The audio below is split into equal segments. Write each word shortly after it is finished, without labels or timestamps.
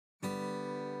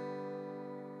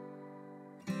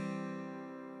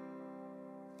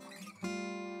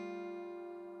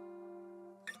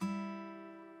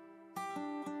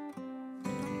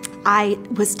I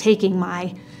was taking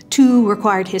my 2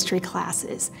 required history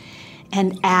classes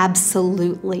and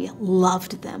absolutely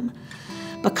loved them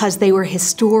because they were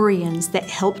historians that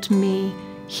helped me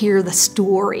hear the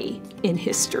story in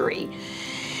history.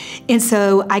 And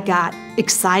so I got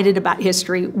excited about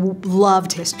history,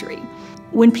 loved history.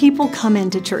 When people come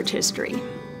into church history,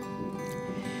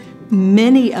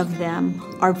 many of them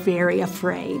are very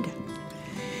afraid.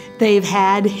 They've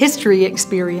had history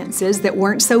experiences that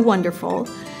weren't so wonderful,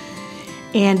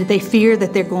 and they fear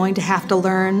that they're going to have to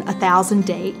learn 1,000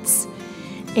 dates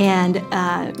and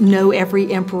know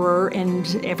every emperor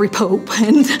and every pope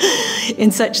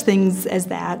and such things as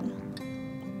that.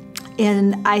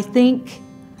 And I think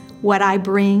what I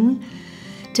bring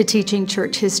to teaching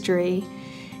church history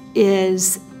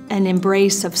is an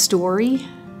embrace of story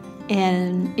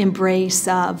and embrace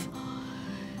of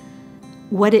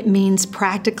what it means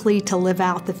practically to live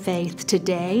out the faith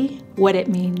today, what it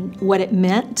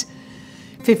meant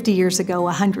 50 years ago,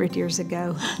 100 years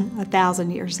ago,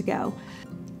 1,000 years ago.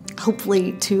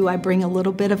 Hopefully, too, I bring a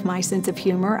little bit of my sense of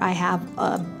humor. I have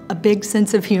a big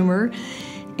sense of humor,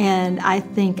 and I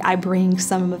think I bring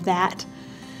some of that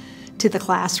to the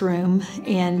classroom,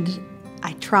 and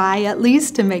I try at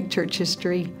least to make church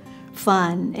history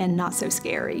fun and not so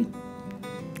scary.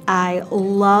 I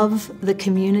love the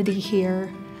community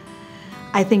here.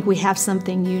 I think we have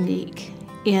something unique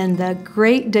in the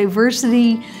great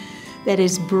diversity that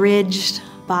is bridged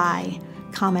by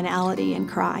commonality in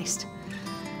Christ.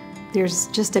 There's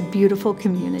just a beautiful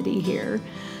community here.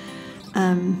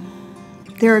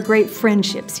 There are great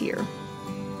friendships here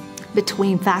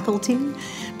between faculty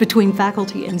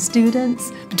and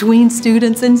students, between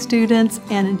students and students,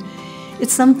 and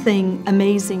it's something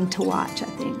amazing to watch, I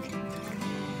think.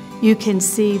 You can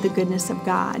see the goodness of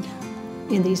God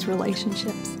in these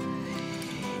relationships.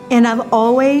 And I've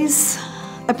always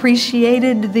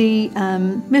appreciated the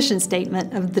mission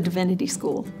statement of the Divinity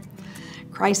School.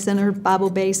 Christ-centered,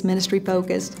 Bible-based,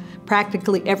 ministry-focused.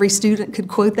 Practically every student could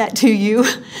quote that to you.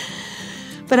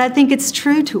 But I think it's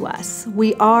true to us.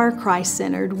 We are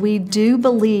Christ-centered. We do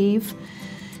believe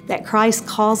that Christ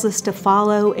calls us to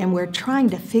follow, and we're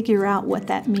trying to figure out what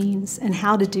that means and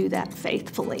how to do that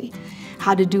faithfully,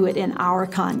 how to do it in our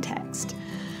context.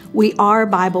 We are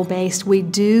Bible-based. We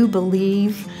do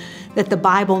believe that the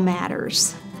Bible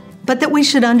matters, but that we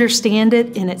should understand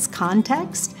it in its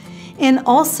context, and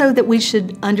also that we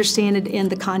should understand it in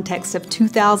the context of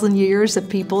 2,000 years of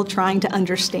people trying to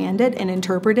understand it and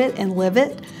interpret it and live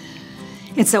it.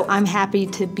 And so I'm happy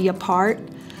to be a part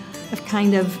of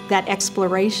kind of that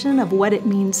exploration of what it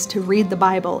means to read the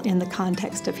Bible in the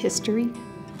context of history.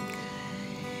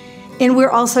 And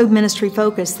we're also ministry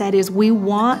focused. That is, we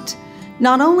want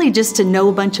not only just to know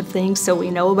a bunch of things so we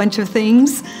know a bunch of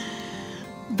things,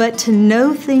 but to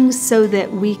know things so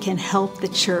that we can help the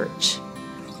church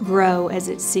grow as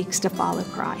it seeks to follow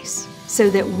Christ,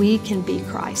 so that we can be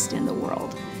Christ in the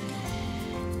world.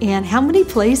 And how many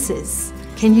places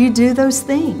can you do those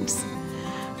things?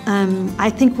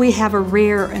 I think we have a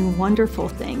rare and wonderful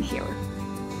thing here,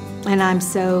 and I'm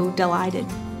so delighted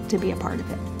to be a part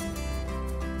of it.